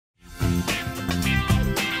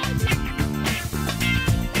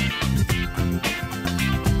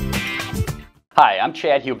Hi, I'm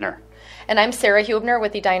Chad Hubner. And I'm Sarah Hubner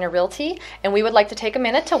with Edina Realty, and we would like to take a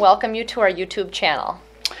minute to welcome you to our YouTube channel.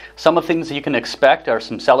 Some of the things that you can expect are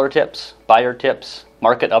some seller tips, buyer tips,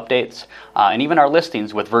 market updates, and even our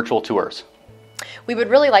listings with virtual tours. We would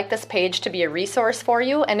really like this page to be a resource for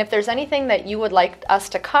you, and if there's anything that you would like us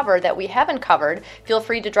to cover that we haven't covered, feel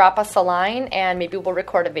free to drop us a line and maybe we'll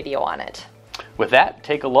record a video on it. With that,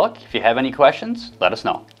 take a look. If you have any questions, let us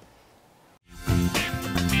know.